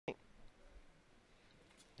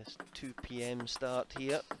This 2 p.m. start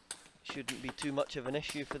here shouldn't be too much of an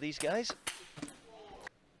issue for these guys.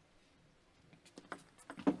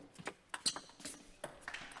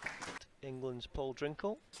 England's Paul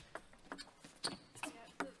Drinkle.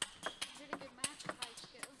 Really good match, high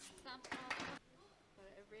skill, Samsonov, but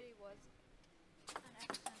it really was an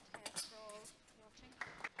excellent test for all watching.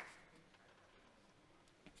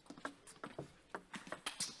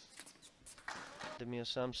 Vladimir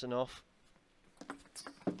Samsonov.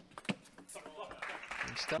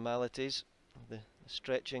 Formalities, the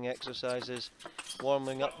stretching exercises,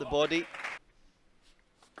 warming up the body.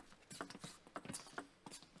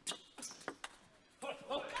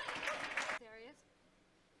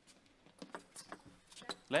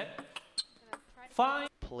 Fine.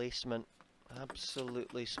 Placement,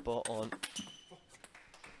 absolutely spot on. A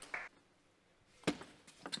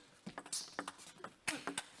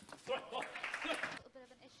little bit of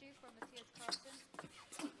an issue for Mattias Karlsson.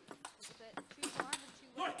 It's a bit too warm and too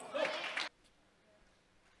wet.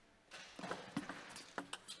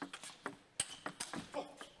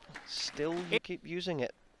 Still, you keep using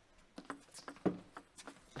it.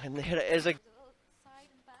 And there it is. There's a little side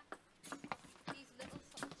and back. These little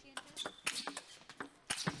subtle changes.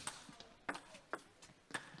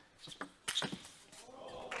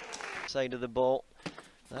 Side of the ball.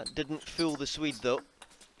 That didn't fool the Swede though.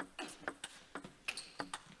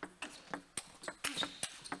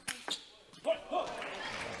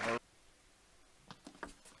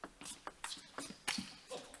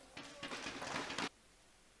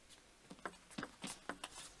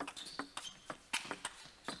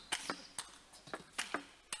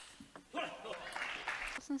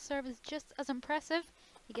 Karlsson's serve is just as impressive.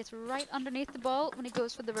 He gets right underneath the ball when he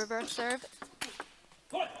goes for the reverse serve.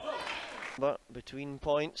 But between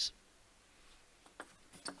points.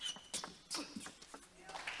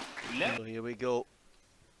 So here we go.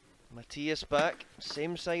 Mattias back,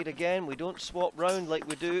 same side again. We don't swap round like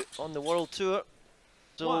we do on the World Tour.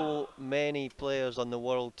 So many players on the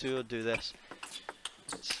World Tour do this.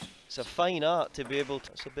 It's a fine art to be able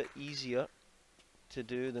to. It's a bit easier to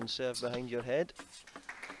do than serve behind your head.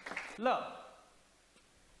 Love.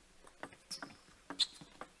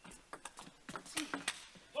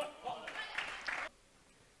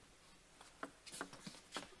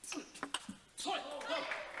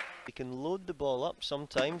 You can load the ball up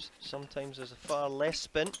sometimes there's a far less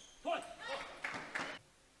spin.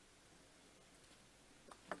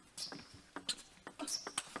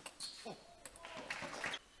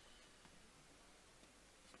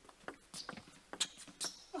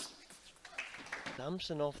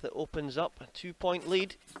 Samsonov that opens up a 2-point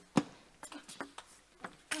lead.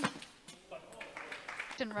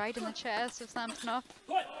 Right in the chest of Samsonov.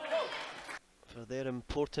 For their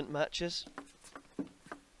important matches.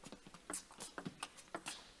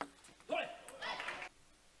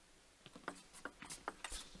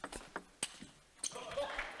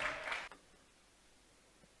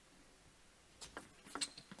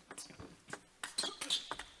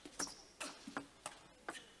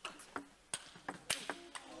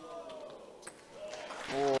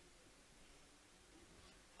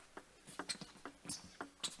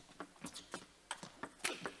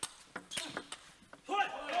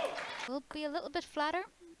 Will be a little bit flatter.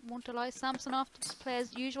 Won't allow Samsonov to play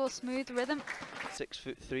his usual smooth rhythm.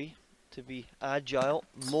 6'3", to be agile,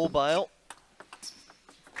 mobile.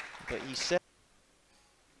 But he said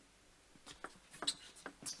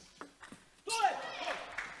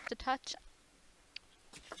to touch.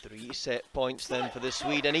 3 set points then for the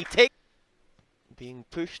Swede, and he takes being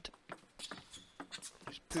pushed. He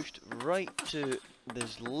was pushed right to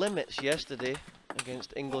his limits yesterday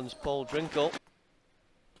against England's Paul Drinkle.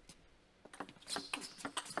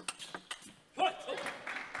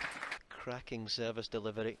 Cracking service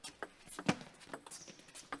delivery.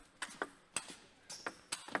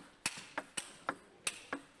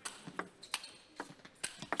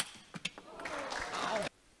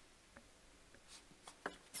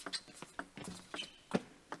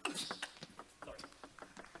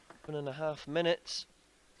 One and a half minutes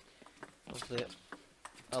of the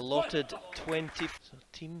allotted 20. So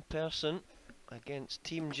Team Person against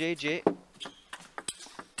Team JJ.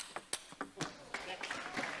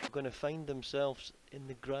 Going to find themselves in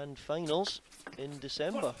the grand finals in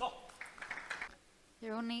December.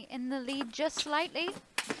 They're only in the lead just slightly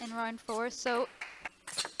in round 4, so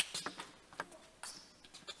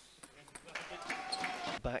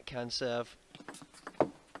backhand serve.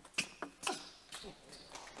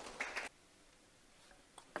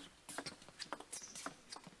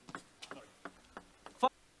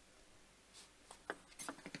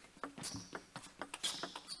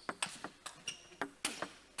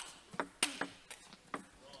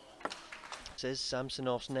 This is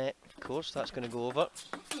Samsonov's net, of course, that's going to go over.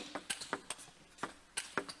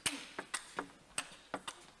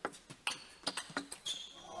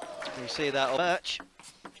 We say that'll match.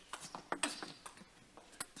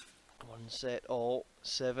 1 set all,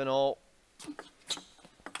 7 all. A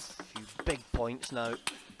few big points now.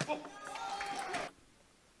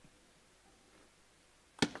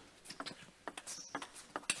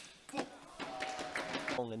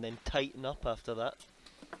 And then tighten up after that.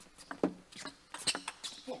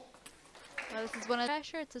 Well, this is one of the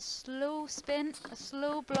pressure. It's a slow spin, a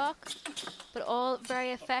slow block, but all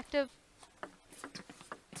very effective.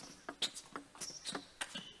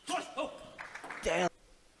 Damn.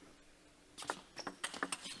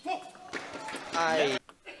 I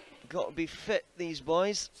got to be fit, these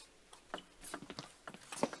boys.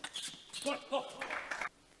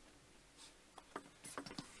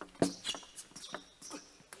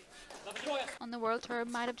 On the World Tour,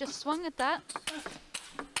 might have just swung at that.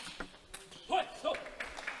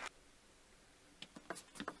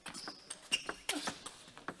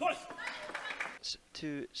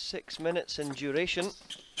 To 6 minutes in duration.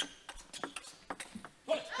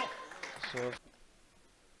 So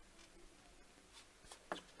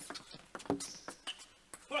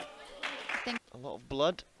a lot of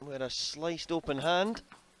blood with a sliced open hand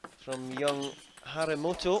from young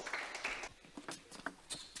Harimoto.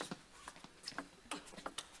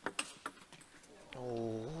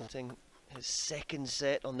 Oh, his second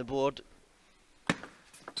set on the board.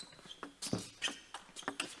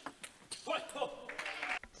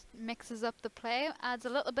 Mixes up the play, adds a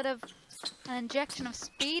little bit of an injection of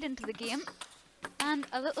speed into the game, and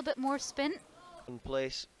a little bit more spin. In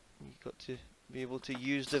place, you've got to be able to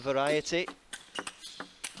use the variety.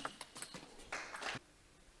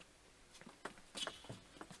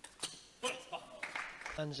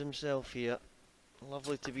 Hands himself here.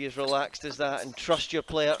 Lovely to be as relaxed as that and trust your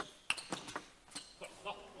player.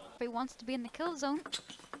 If he wants to be in the kill zone.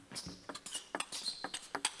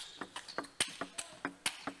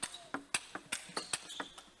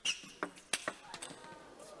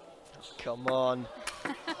 Come on.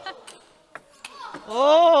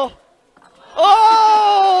 Oh!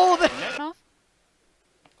 Oh!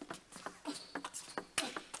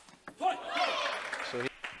 So here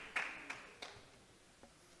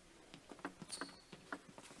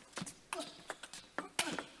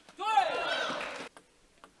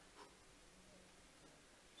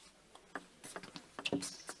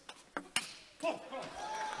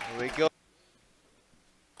we go.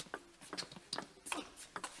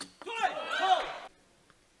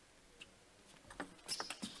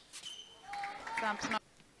 Samsonov.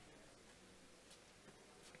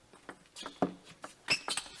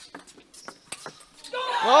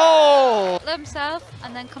 Oh! Himself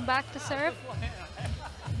and then come back to serve.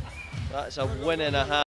 That's a win and a half.